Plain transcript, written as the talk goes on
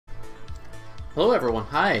Hello everyone,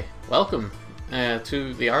 hi, welcome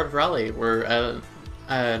to the Art of Rally. We're at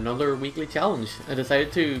another weekly challenge. I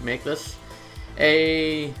decided to make this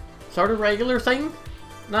a sort of regular thing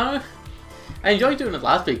now. I enjoyed doing it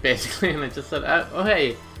last week basically, and I just said, oh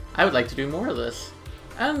hey, I would like to do more of this.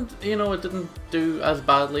 And, you know, it didn't do as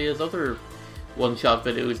badly as other one-shot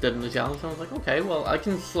videos did in the challenge, so I was like, okay, well I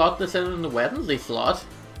can slot this in the Wednesday slot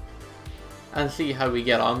and see how we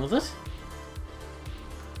get on with it.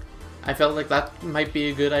 I felt like that might be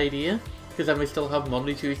a good idea, because then we still have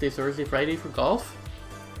Monday, Tuesday, Thursday, Friday for golf.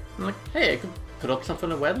 I'm like, hey, I could put up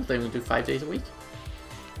something on Wednesday and do 5 days a week.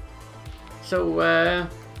 So,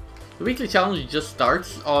 the weekly challenge just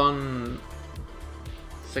starts on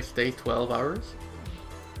 6 days, 12 hours.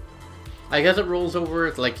 I guess it rolls over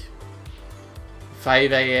at like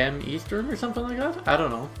 5 AM Eastern or something like that? I don't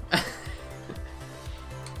know.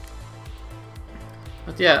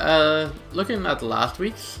 But yeah, looking at last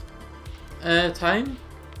week's time,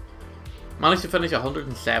 managed to finish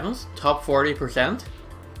 107th, top 40%.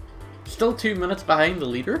 Still 2 minutes behind the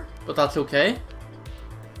leader, but that's okay.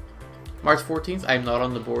 March 14th, I'm not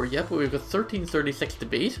on the board yet, but we've got 13:36 to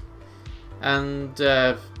beat. And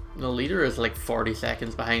the leader is like 40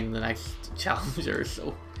 seconds behind the next challenger,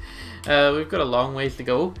 so we've got a long ways to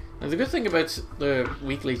go. And the good thing about the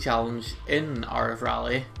weekly challenge in Art of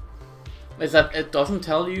Rally is that it doesn't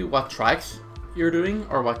tell you what tracks you're doing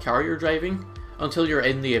or what car you're driving until you're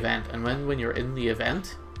in the event, and when you're in the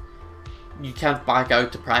event you can't back out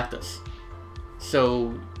to practice,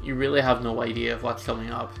 so you really have no idea of what's coming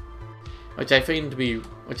up, which I find to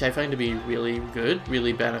be really good,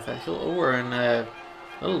 really beneficial. Oh, we're in a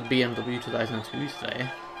little BMW 2002 today.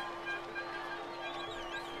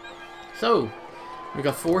 So we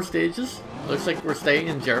got 4 stages. Looks like we're staying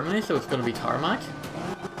in Germany, so it's going to be tarmac.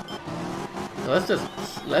 So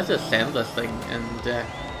let's just send this thing and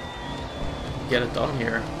get it done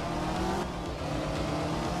here.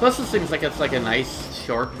 Plus, it seems like it's like a nice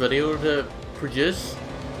short video to produce.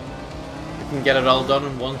 You can get it all done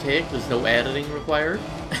in one take. There's no editing required,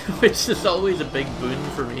 which is always a big boon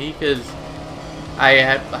for me, because I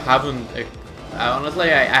haven't.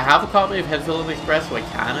 Honestly, I have a copy of Headfilling Express, so I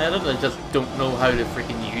can edit. I just don't know how to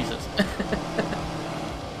freaking use it.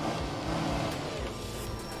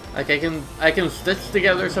 Like I can stitch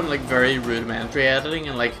together some like very rudimentary editing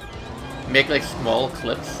and like make like small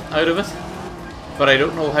clips out of it, but I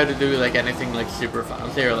don't know how to do like anything like super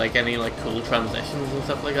fancy or like any like cool transitions and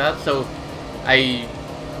stuff like that. So I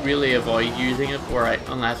really avoid using it,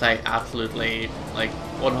 unless I absolutely like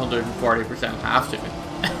 140% have to.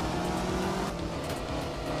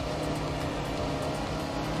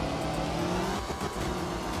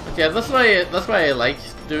 But yeah, that's why I like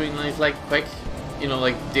doing these like quick, you know,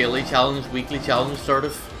 like daily challenge, weekly challenge sort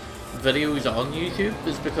of videos on YouTube,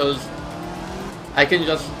 is because I can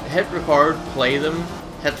just hit record, play them,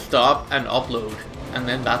 hit stop, and upload, and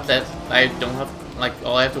then that's it. I don't have, like,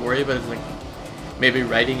 all I have to worry about is like maybe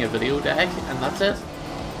writing a video deck, and that's it.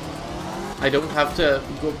 I don't have to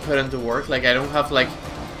go put into work. Like, I don't have to like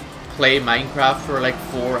play Minecraft for like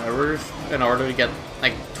 4 hours in order to get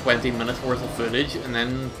like 20 minutes worth of footage, and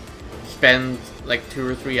then spend like 2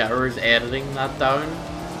 or 3 hours editing that down,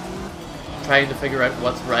 trying to figure out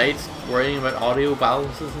what's right, worrying about audio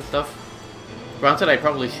balances and stuff. Granted, I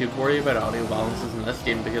probably should worry about audio balances in this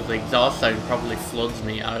game, because the exhaust sound probably floods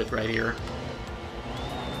me out right here.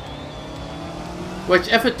 Which,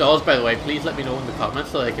 if it does, by the way, please let me know in the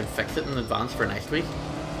comments so that I can fix it in advance for next week.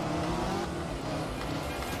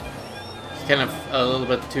 It's kind of a little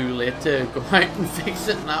bit too late to go out and fix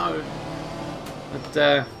it now.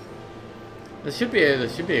 But this should be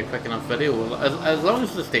a quick enough video. As long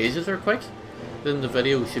as the stages are quick, then the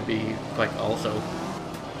video should be quick also.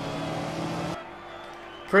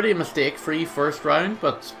 Pretty mistake-free first round,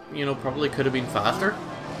 but you know, probably could have been faster.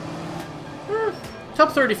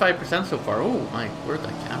 Top 35% so far. Oh my, where'd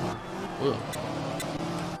that camera? Whoa.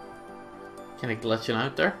 Kind of glitching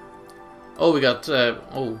out there. Oh, we've got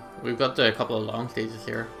a couple of long stages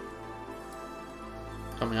here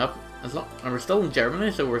coming up. And we're still in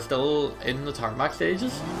Germany, so we're still in the tarmac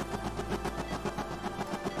stages.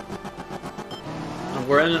 And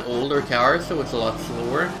we're in an older car, so it's a lot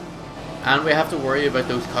slower. And we have to worry about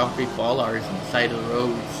those concrete bollards on the side of the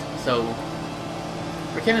roads. So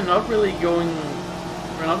we're kind of not really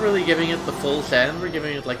giving it the full send. We're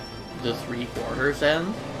giving it like the 3/4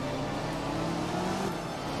 send.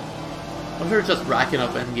 We're just racking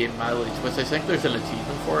up in-game mileage, which I think there's an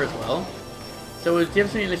achievement for as well. So it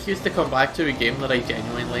gives me an excuse to come back to a game that I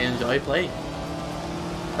genuinely enjoy playing.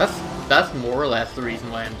 That's more or less the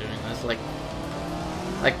reason why I'm doing this. Like,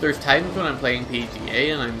 Like, there's times when I'm playing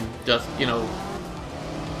PGA and I'm just, you know,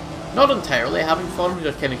 not entirely having fun, I'm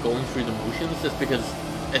just kind of going through the motions just because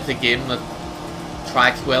it's a game that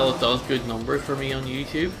tracks well, it does good numbers for me on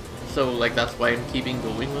YouTube. So, like, that's why I'm keeping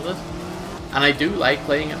going with it. And I do like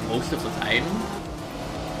playing it most of the time.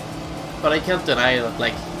 But I can't deny that,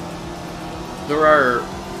 like, there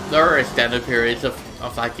are extended periods of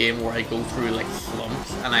that game where I go through, like,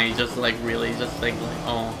 slumps, and I just, like, really just think, like,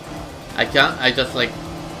 oh, I just, like,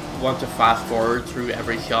 want to fast forward through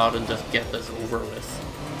every shot and just get this over with.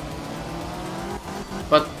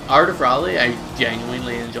 But Art of Rally, I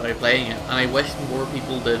genuinely enjoy playing it, and I wish more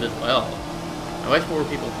people did as well. I wish more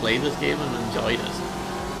people played this game and enjoyed it.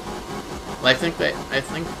 Well, I think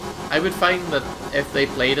I would find that if they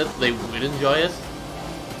played it, they would enjoy it.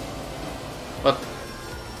 But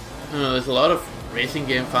you know, there's a lot of racing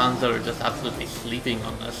game fans that are just absolutely sleeping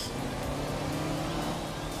on this.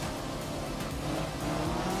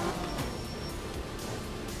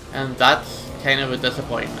 And that's kind of a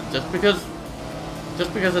disappointment, just because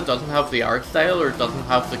it doesn't have the art style or it doesn't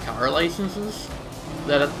have the car licenses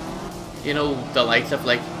that it, you know, the likes of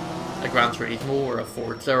like a Gran Turismo or a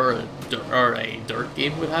Forza or a dirt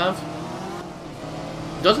game would have.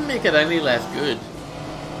 It doesn't make it any less good.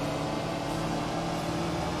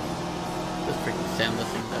 Just freaking send this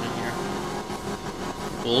thing down here.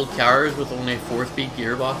 Gold cars with only 4-speed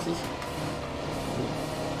gearboxes.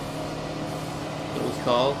 Close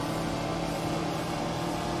call.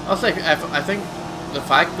 Also, I think the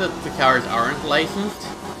fact that the cars aren't licensed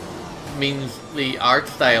means the art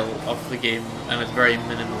style of the game, and it's very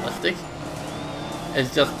minimalistic,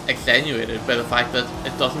 is just extenuated by the fact that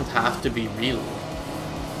it doesn't have to be real.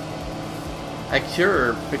 Like,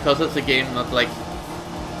 sure, because it's a game that, like,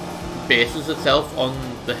 bases itself on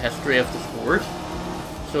the history of the sport,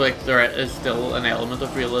 so, like, there is still an element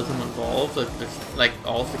of realism involved, that there's, like,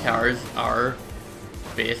 all of the cars are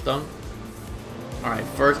based on. Alright,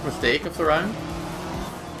 first mistake of the round.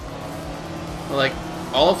 Well, like,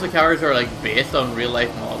 all of the cars are, like, based on real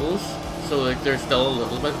life models, so, like, they're still a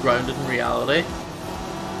little bit grounded in reality.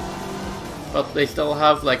 But they still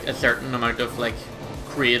have, like, a certain amount of, like,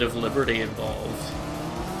 creative liberty involved.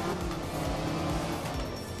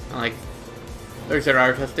 And, like, there's an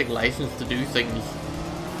artistic license to do things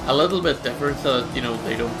a little bit different so that, you know,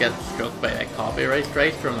 they don't get struck by, like, copyright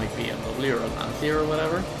strikes from, like, BMW or Lancia or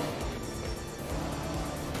whatever.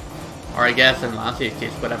 Or I guess in Lancia's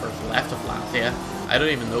case, whatever's left of Lancia. I don't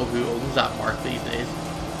even know who owns that mark these days.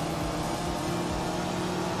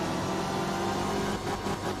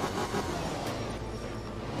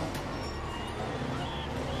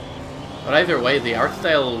 But either way, the art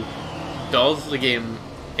style does the game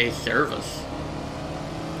a service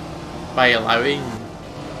by allowing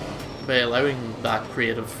that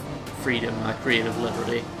creative freedom, that creative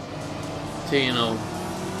liberty to, you know,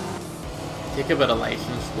 take a bit of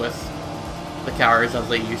license with the cars as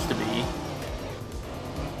they used to be.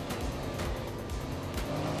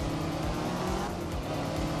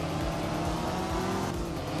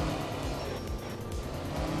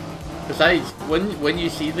 Besides, when you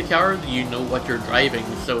see the car, you know what you're driving,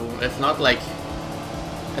 so it's not like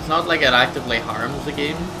it actively harms the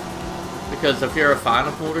game. Because if you're a fan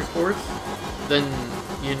of motorsports, then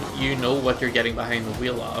you know what you're getting behind the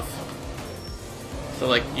wheel of. So,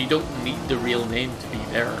 like, you don't need the real name to be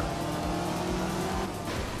there.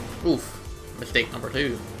 Oof. Mistake number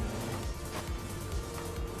 2.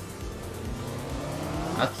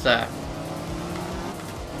 That's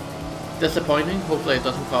disappointing. Hopefully it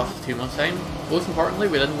doesn't cost us too much time. Most importantly,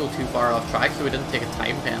 we didn't go too far off track, so we didn't take a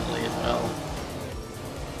time penalty as well.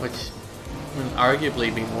 Which would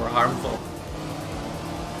arguably be more harmful.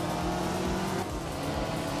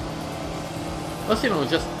 Plus, you know,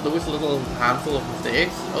 just those little handful of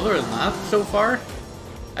mistakes. Other than that, so far,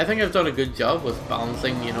 I think I've done a good job with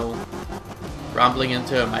balancing, you know, rambling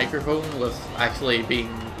into a microphone with actually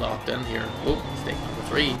being locked in here. Oh, mistake number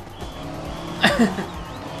 3.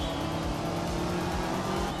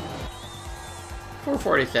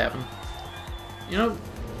 .447. You know,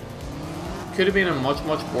 could have been a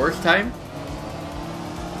much worse time.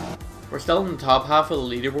 We're still in the top half of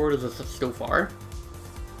the leaderboard as it's so far.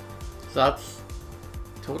 So that's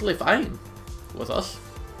totally fine with us.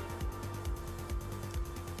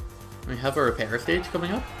 We have a repair stage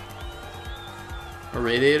coming up. Our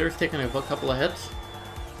radiator's taking a couple of hits.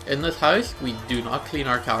 In this house, we do not clean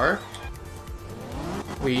our car.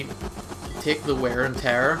 We take the wear and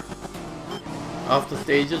tear off the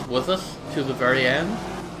stages with us to the very end.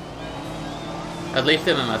 At least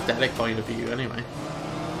in an aesthetic point of view, anyway.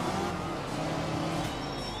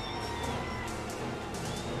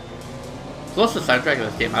 Plus the soundtrack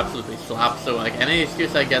of this game absolutely slaps, so like any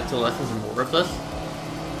excuse I get to listen to more of this,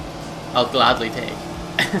 I'll gladly take.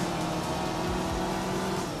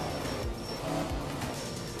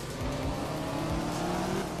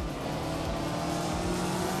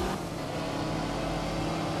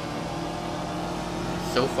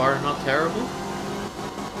 So far, not terrible.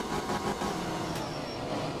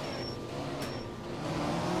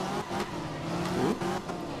 Ooh.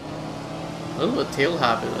 A little bit tail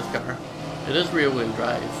happy, this car. It is rear wheel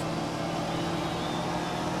drive.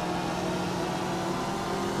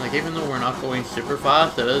 Like, even though we're not going super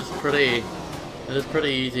fast, it is pretty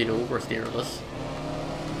easy to oversteer this.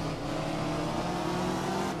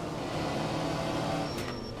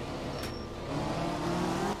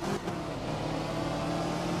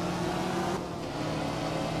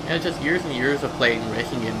 Yeah, just years and years of playing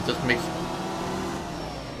racing games just makes...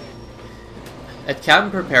 It can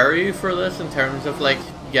prepare you for this in terms of like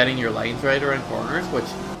getting your lines right around corners, which,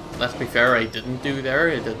 let's be fair, I didn't do there.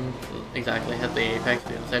 I didn't exactly hit the apex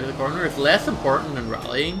the inside of the corner. It's less important in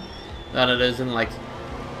rallying than it is in, like,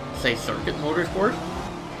 say, circuit motorsport.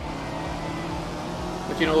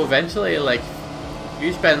 But you know, eventually, like,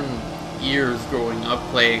 you spend years growing up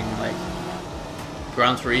playing like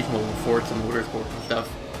Gran Turismo and Forza Motorsport and stuff.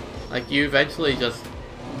 Like, you eventually just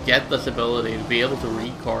get this ability to be able to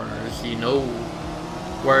read corners. You know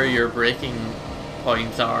where your braking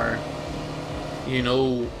points are. You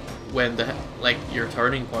know when the, like, your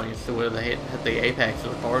turning points, so where they hit the apex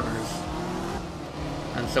of the corners,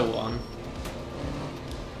 and so on.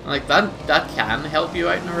 Like, that can help you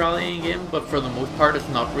out in a rallying game, but for the most part it's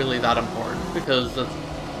not really that important, because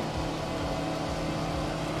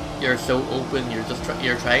you're so open.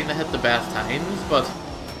 You're trying to hit the best times, but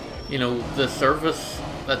you know, the surface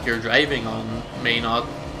that you're driving on may not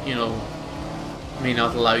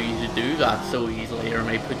allow you to do that so easily, or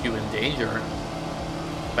may put you in danger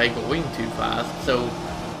by going too fast. So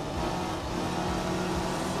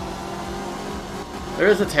there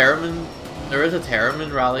is a term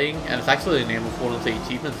in rallying, and it's actually the name of one of the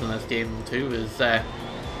achievements in this game too, is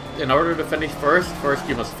in order to finish first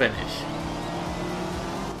you must finish.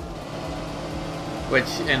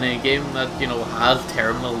 Which, in a game that, you know, has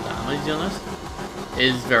terminal damage in it,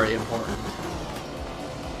 is very important.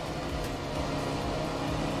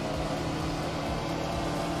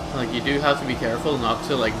 Like, you do have to be careful not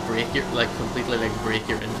to, like, completely break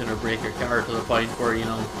your engine or break your car to the point where, you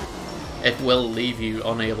know, it will leave you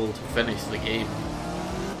unable to finish the game.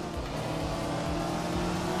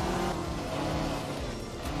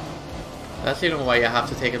 That's, you know, why you have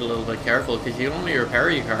to take it a little bit careful, because you only repair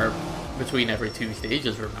your car between every 2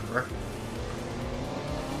 stages, remember?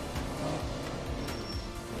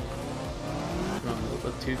 Going a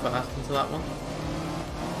little bit too fast into that one.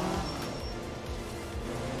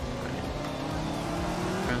 Right.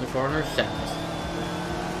 Around the corner, set.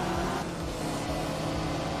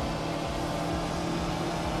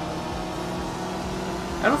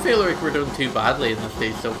 I don't feel like we're doing too badly in this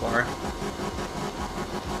stage so far.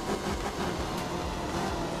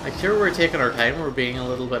 Like, sure, we're taking our time, we're being a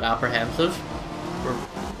little bit apprehensive,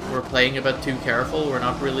 we're playing a bit too careful, we're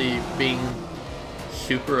not really being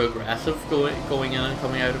super aggressive going in and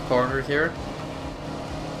coming out of corners here.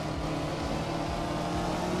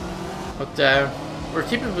 But we're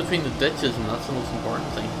keeping between the ditches, and that's the most important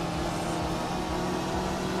thing.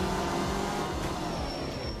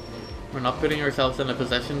 We're not putting ourselves in a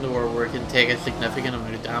position where we can take a significant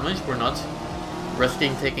amount of damage, we're not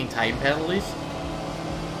risking taking time penalties.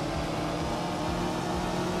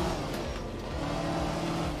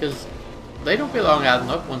 Because they don't belong adding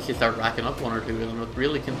up once you start racking up 1 or 2 of them. It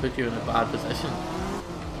really can put you in a bad position.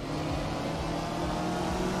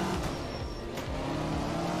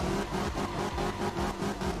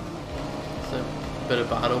 It's a bit of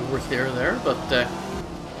bad oversteer there, but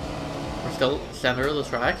we're still centre of the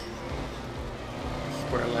track.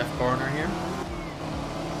 Square left corner here.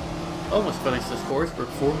 Almost finished this course. We're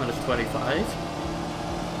 4 minutes 25.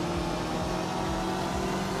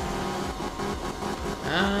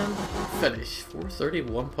 And finish,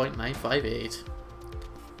 431.958.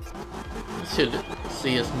 This should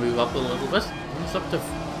see us move up a little bit. It's up to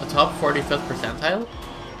the top 45th percentile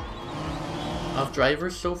of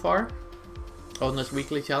drivers so far on this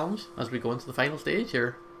weekly challenge as we go into the final stage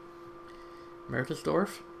here.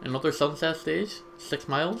 Mertersdorf, another sunset stage, 6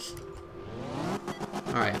 miles.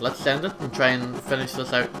 Alright, let's send it and try and finish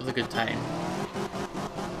this out with a good time.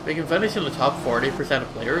 If we can finish in the top 40% of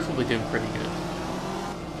players, we'll be doing pretty good.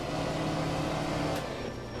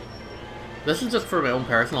 This is just for my own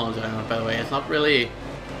personal enjoyment, by the way. It's not really...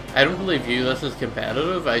 I don't really view this as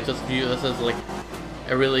competitive. I just view this as, like,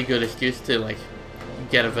 a really good excuse to like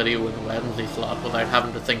get a video in the Wednesday slot without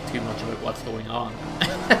having to think too much about what's going on.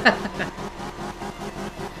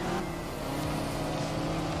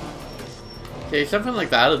 Okay, something like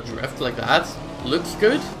that, a drift like that, looks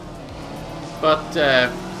good, but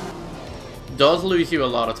does lose you a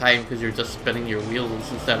lot of time because you're just spinning your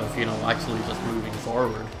wheels instead of, you know, actually just moving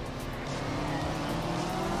forward.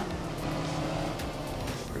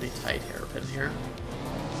 Pretty tight hairpin here.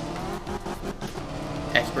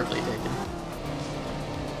 Expertly taken.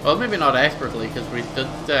 Well, maybe not expertly, because we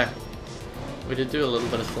did do a little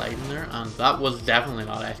bit of sliding there, and that was definitely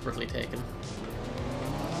not expertly taken.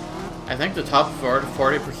 I think the top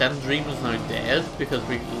 40% dream is now dead because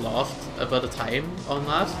we lost a bit of time on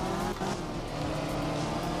that.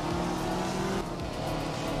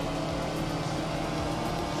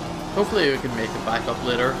 Hopefully we can make it back up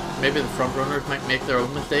later. Maybe the front runners might make their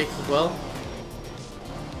own mistakes as well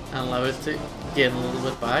and allow us to gain a little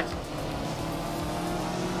bit back.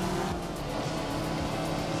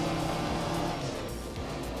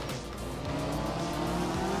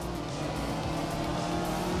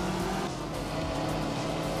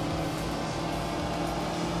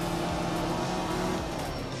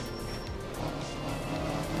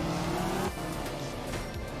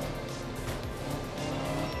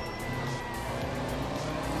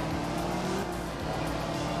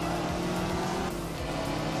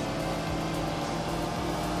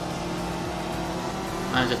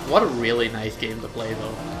 And just, what a really nice game to play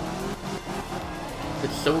though.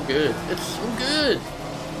 It's so good. It's so good!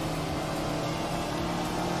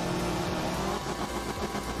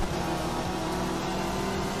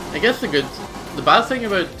 I guess the bad thing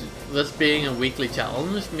about this being a weekly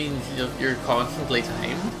challenge means you're constantly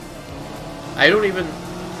timed. I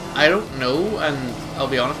don't know, and I'll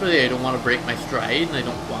be honest with you, I don't want to break my stride, and I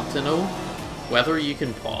don't want to know whether you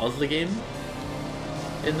can pause the game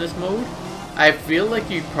in this mode. I feel like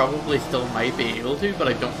you probably still might be able to, but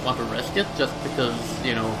I don't want to risk it just because,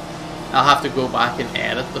 you know, I'll have to go back and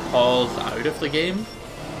edit the pause out of the game.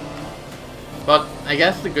 But I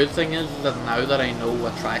guess the good thing is that now that I know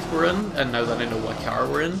what track we're in, and now that I know what car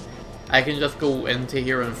we're in, I can just go into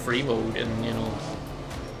here in free mode and, you know,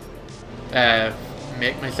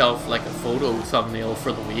 make myself like a photo thumbnail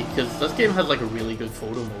for the week, because this game has like a really good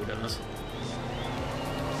photo mode in it.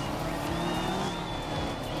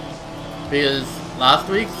 Because last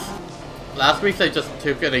week's I just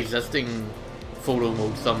took an existing photo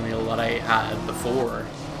mode thumbnail that I had before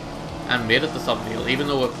and made it the thumbnail, even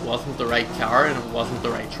though it wasn't the right car and it wasn't the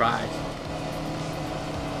right track.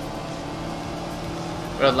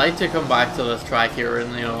 But I'd like to come back to this track here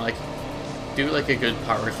and, you know, like, do like a good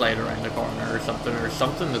power slide around the corner or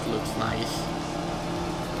something that looks nice,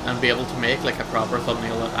 and be able to make like a proper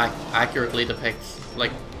thumbnail that accurately depicts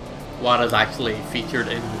like what is actually featured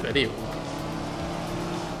in the video.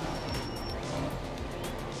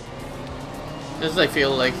 This, I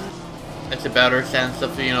feel like, it's a better sense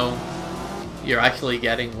of, you know, you're actually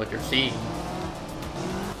getting what you're seeing.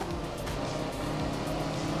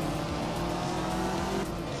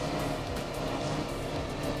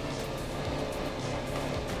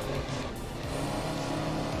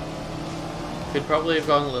 Could probably have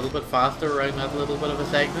gone a little bit faster around that little bit of a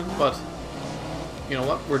segment, but you know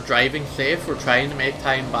what, we're driving safe, we're trying to make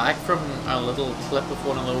time back from a little clip of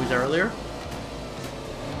one of those earlier.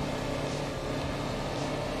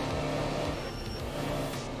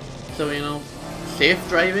 So, you know, safe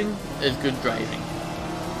driving is good driving.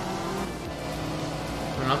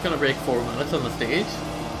 We're not going to break 4 minutes on the stage,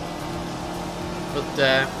 but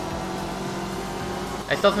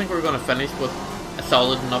I still think we're going to finish with a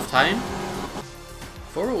solid enough time.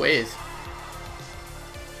 4 ways.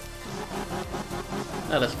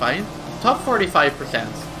 That is fine. Top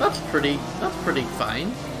 45%. That's pretty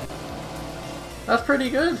fine. That's pretty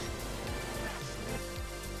good.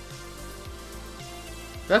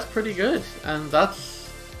 That's pretty good, and that's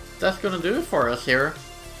gonna do it for us here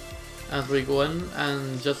as we go in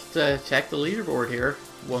and just check the leaderboard here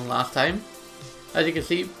one last time. As you can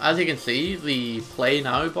see, the play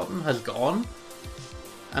now button has gone,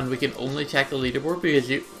 and we can only check the leaderboard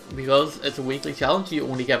because it's a weekly challenge. You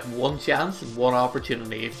only get one chance and one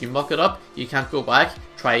opportunity. If you muck it up, you can't go back.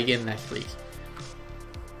 Try again next week.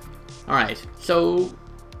 Alright, so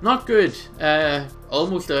not good.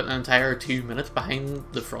 Almost an entire 2 minutes behind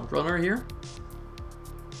the front runner here,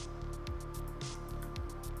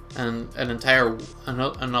 and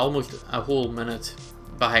an almost a whole minute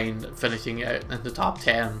behind finishing out in the top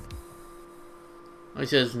 10,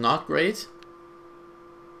 which is not great.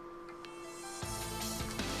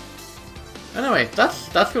 Anyway, that's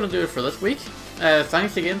going to do it for this week.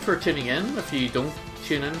 thanks again for tuning in. If you don't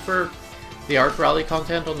tune in for the Art Rally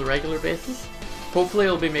content on the regular basis, hopefully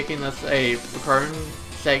I'll be making this a recurring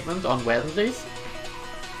segment on Wednesdays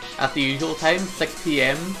at the usual time, 6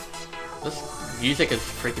 PM. This music is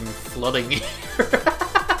freaking flooding here.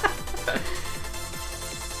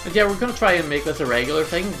 But yeah, we're going to try and make this a regular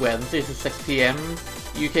thing. Wednesdays at 6 PM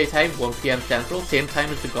UK time, 1 PM Central, same time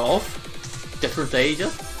as the golf, different day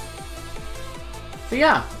just. So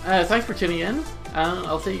yeah, thanks for tuning in, and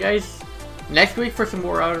I'll see you guys next week for some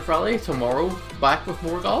more Art Rally. Tomorrow, back with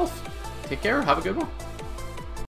more golf. Take care, have a good one.